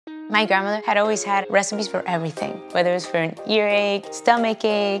My grandmother had always had recipes for everything, whether it was for an earache, stomach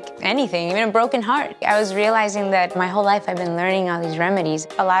ache, anything, even a broken heart. I was realizing that my whole life I've been learning all these remedies.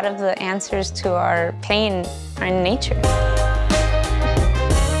 A lot of the answers to our pain are in nature.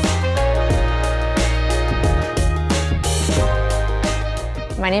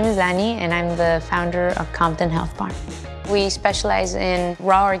 My name is Dani, and I'm the founder of Compton Health Bar. We specialize in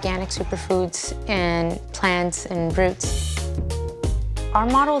raw organic superfoods and plants and roots. Our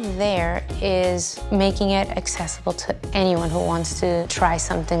model there is making it accessible to anyone who wants to try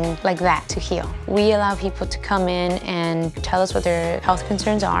something like that to heal. We allow people to come in and tell us what their health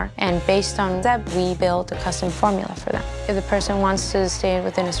concerns are, and based on that, we build a custom formula for them. If the person wants to stay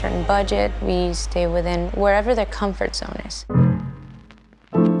within a certain budget, we stay within wherever their comfort zone is.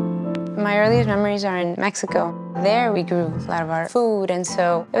 My earliest memories are in Mexico. There we grew a lot of our food, and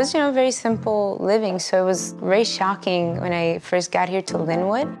so it was, very simple living. So it was very shocking when I first got here to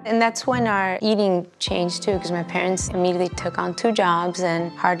Linwood. And that's when our eating changed too, because my parents immediately took on 2 jobs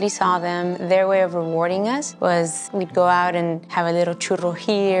and hardly saw them. Their way of rewarding us was we'd go out and have a little churro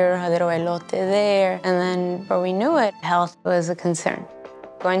here, a little elote there, and then before we knew it, health was a concern.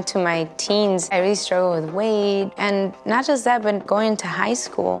 Going to my teens, I really struggled with weight, and not just that, but going into high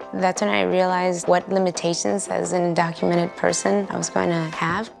school, that's when I realized what limitations as an undocumented person I was going to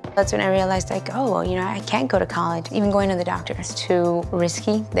have. That's when I realized, I can't go to college. Even going to the doctor is too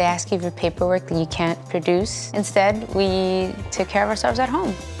risky. They ask you for paperwork that you can't produce. Instead, we took care of ourselves at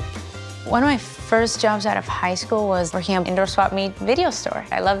home. One of my first jobs out of high school was working at an indoor swap meet video store.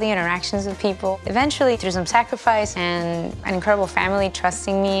 I love the interactions with people. Eventually, through some sacrifice and an incredible family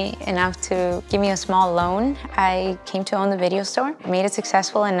trusting me enough to give me a small loan, I came to own the video store. I made it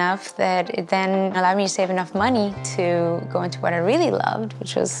successful enough that it then allowed me to save enough money to go into what I really loved,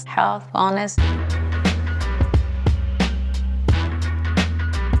 which was health, wellness.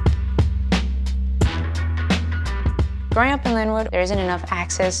 Growing up in Linwood, there isn't enough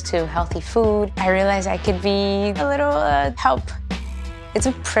access to healthy food. I realized I could be a little help. It's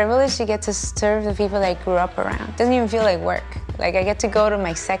a privilege to get to serve the people that I grew up around. It doesn't even feel like work. Like, I get to go to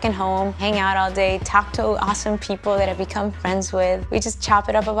my second home, hang out all day, talk to awesome people that I've become friends with. We just chop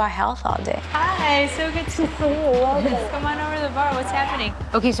it up about health all day. Hi, so good to see you. Welcome. Come on over to the bar. What's happening?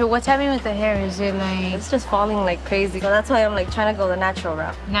 Okay, so what's happening with the hair? Is it like... It's just falling like crazy. So that's why I'm trying to go the natural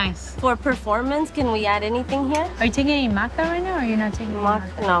route. Nice. For performance, can we add anything here? Are you taking any maca right now, or you're not taking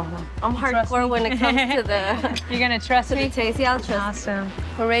maca? No. I'm hardcore when it comes to the... You're gonna trust me? The taste, yeah, I'll trust. Awesome.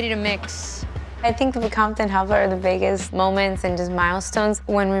 We're ready to mix. I think the Compton Health Bar are the biggest moments and just milestones.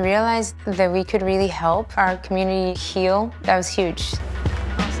 When we realized that we could really help our community heal, that was huge.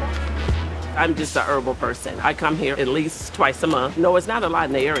 I'm just a herbal person. I come here at least twice a month. No, it's not a lot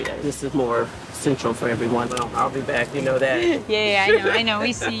in the area. This is more central for everyone. Well, I'll be back, you know that. Yeah, I know.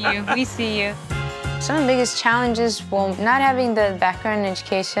 We see you. We see you. Some of the biggest challenges, not having the background in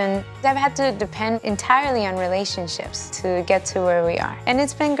education, I've had to depend entirely on relationships to get to where we are. And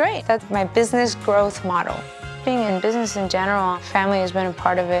it's been great. That's my business growth model. Being in business in general, family has been a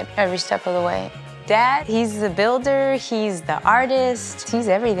part of it every step of the way. Dad, he's the builder, he's the artist, he's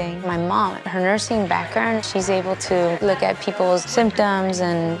everything. My mom, her nursing background, she's able to look at people's symptoms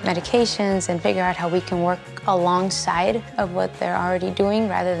and medications and figure out how we can work alongside of what they're already doing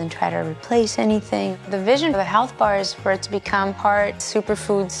rather than try to replace anything. The vision of the health bar is for it to become part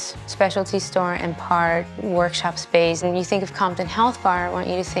superfoods specialty store and part workshop space. And you think of Compton Health Bar, I want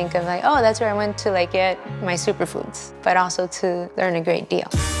you to think of that's where I went to get my superfoods, but also to learn a great deal.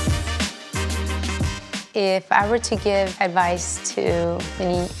 If I were to give advice to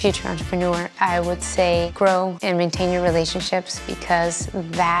any future entrepreneur, I would say grow and maintain your relationships, because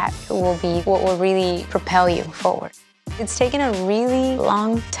that will be what will really propel you forward. It's taken a really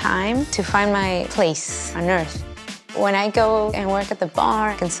long time to find my place on earth. When I go and work at the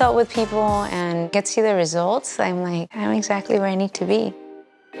bar, consult with people, and get to see the results, I'm exactly where I need to be.